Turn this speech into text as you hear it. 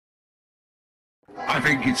I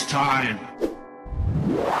think it's time.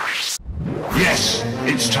 Yes,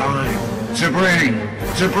 it's time to bring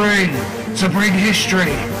history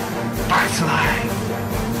back to life.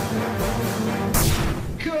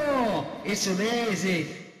 Cool, it's amazing.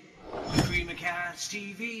 Dreamcast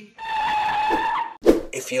TV.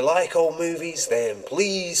 If you like old movies, then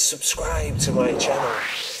please subscribe to my channel.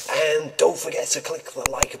 And don't forget to click the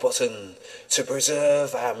like button to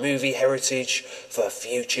preserve our movie heritage for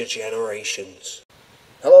future generations.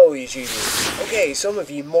 Hello YouTubers. Okay, some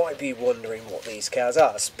of you might be wondering what these cars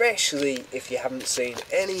are, especially if you haven't seen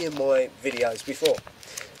any of my videos before.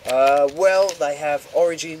 Well, they have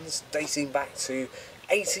origins dating back to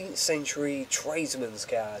 18th century tradesmen's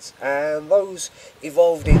cars, and those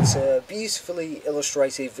evolved into beautifully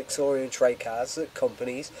illustrated Victorian trade cars that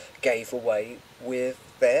companies gave away with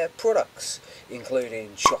their products,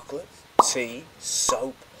 including chocolate, tea,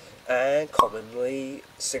 soap, and commonly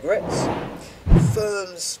cigarettes.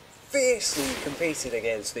 Firms fiercely competed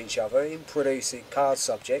against each other in producing card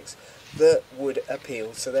subjects that would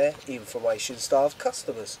appeal to their information-starved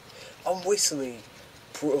customers, unwittingly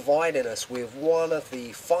providing us with one of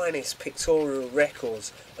the finest pictorial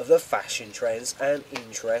records of the fashion trends and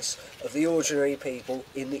interests of the ordinary people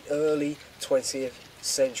in the early 20th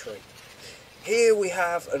century. Here we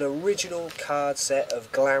have an original card set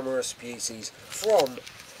of glamorous beauties from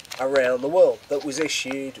around the world that was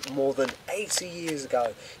issued more than 80 years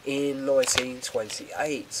ago in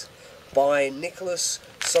 1928 by Nicolas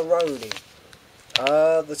Sarony.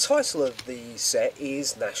 The title of the set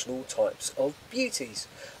is National Types of Beauties.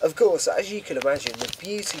 Of course, as you can imagine, the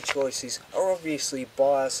beauty choices are obviously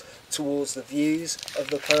biased towards the views of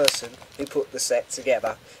the person who put the set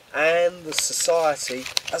together and the society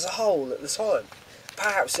as a whole at the time,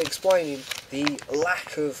 perhaps explaining the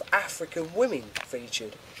lack of African women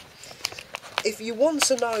featured. If you want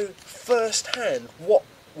to know firsthand what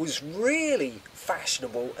was really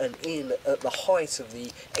fashionable and in at the height of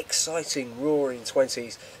the exciting roaring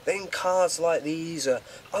 20s, then cars like these are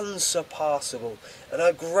unsurpassable and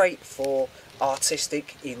are great for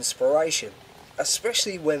artistic inspiration,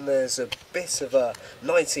 especially when there's a bit of a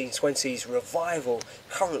 1920s revival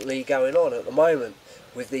currently going on at the moment,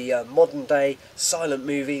 with the modern day silent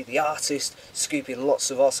movie The Artist scooping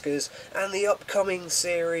lots of Oscars, and the upcoming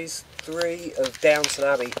series 3 of Downton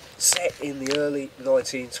Abbey set in the early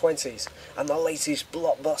 1920s, and the latest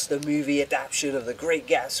blockbuster movie adaptation of The Great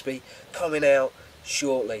Gatsby coming out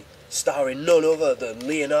shortly, starring none other than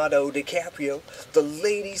Leonardo DiCaprio, the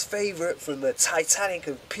ladies' favourite from the Titanic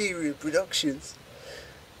of period productions.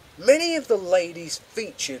 Many of the ladies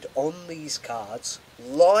featured on these cards,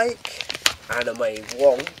 like anime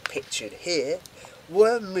Wong, pictured here,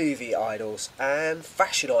 were movie idols and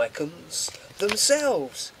fashion icons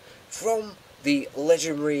themselves from the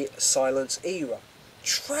legendary silent era.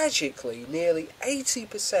 Tragically, nearly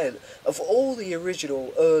 80% of all the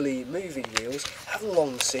original early movie reels have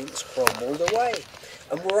long since crumbled away,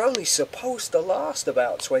 and were only supposed to last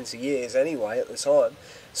about 20 years anyway at the time,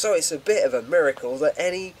 so it's a bit of a miracle that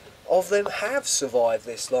any of them have survived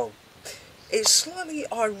this long. It's slightly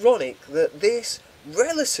ironic that this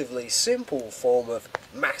relatively simple form of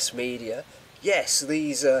mass media, yes,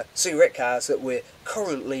 these cigarette cars that we're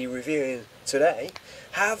currently reviewing today,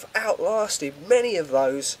 have outlasted many of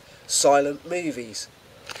those silent movies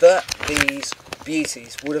that these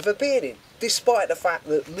beauties would have appeared in, despite the fact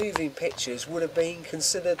that moving pictures would have been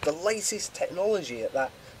considered the latest technology at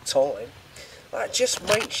that time. That just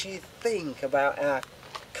makes you think about our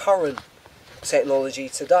current technology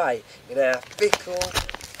today in our fickle,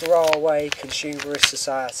 throwaway consumerist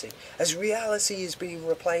society. As reality is being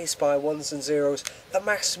replaced by ones and zeros, the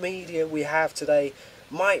mass media we have today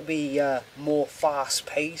might be more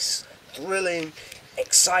fast-paced, thrilling,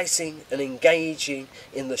 exciting and engaging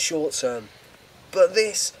in the short term, but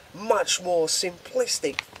this much more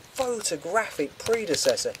simplistic photographic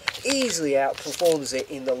predecessor easily outperforms it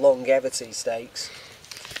in the longevity stakes.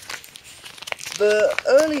 The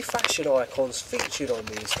early fashion icons featured on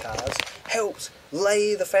these cars helped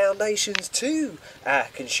lay the foundations to our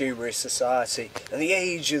consumerist society and the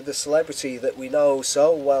age of the celebrity that we know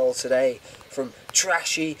so well today, from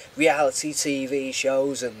trashy reality TV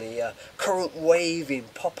shows and the current wave in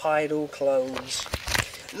pop idol clones.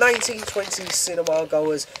 1920s cinema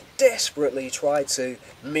goers desperately tried to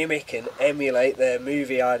mimic and emulate their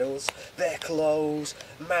movie idols, their clothes,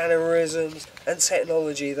 mannerisms and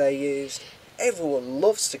technology they used. Everyone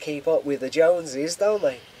loves to keep up with the Joneses, don't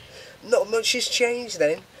they? Not much has changed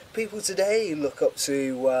then. People today look up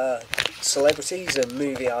to celebrities and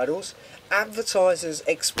movie idols. Advertisers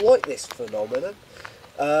exploit this phenomenon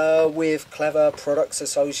with clever products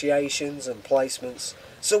associations and placements.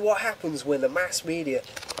 So what happens when the mass media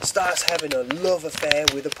starts having a love affair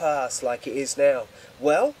with the past like it is now?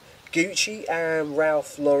 Well, Gucci and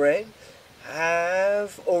Ralph Lauren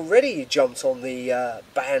have already jumped on the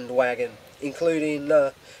bandwagon, including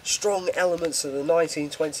strong elements of the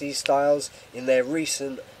 1920s styles in their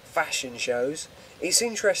recent fashion shows. It's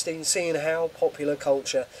interesting seeing how popular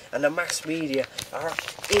culture and the mass media are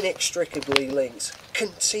inextricably linked,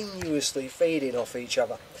 continuously feeding off each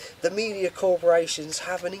other. The media corporations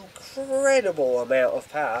have an incredible amount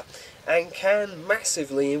of power and can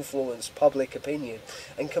massively influence public opinion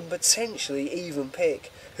and can potentially even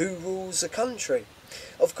pick who rules the country.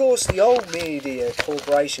 Of course, the old media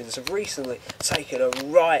corporations have recently taken a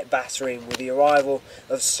right battering with the arrival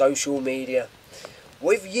of social media.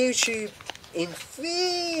 With YouTube, in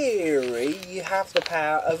theory, you have the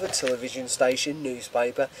power of a television station,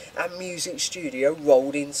 newspaper and music studio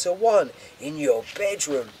rolled into one in your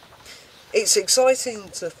bedroom. It's exciting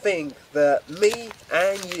to think that me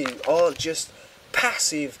and you aren't just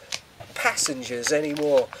passive passengers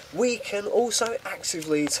anymore. We can also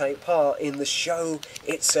actively take part in the show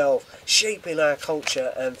itself, shaping our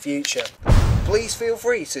culture and future. Please feel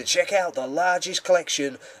free to check out the largest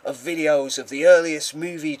collection of videos of the earliest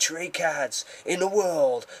movie trade cards in the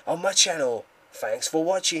world on my channel. Thanks for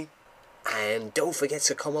watching. And don't forget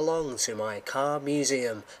to come along to my card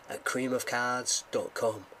museum at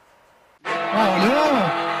creamofcards.com. Oh no!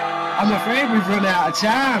 I'm afraid we've run out of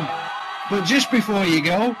time. But just before you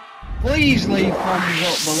go, please leave thumbs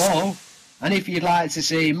up below. And if you'd like to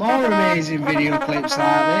see more amazing video clips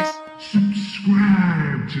like this,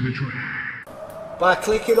 Subscribe to the track. By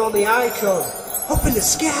clicking on the icon up in the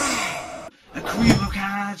sky. A Cream of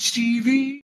Cards TV.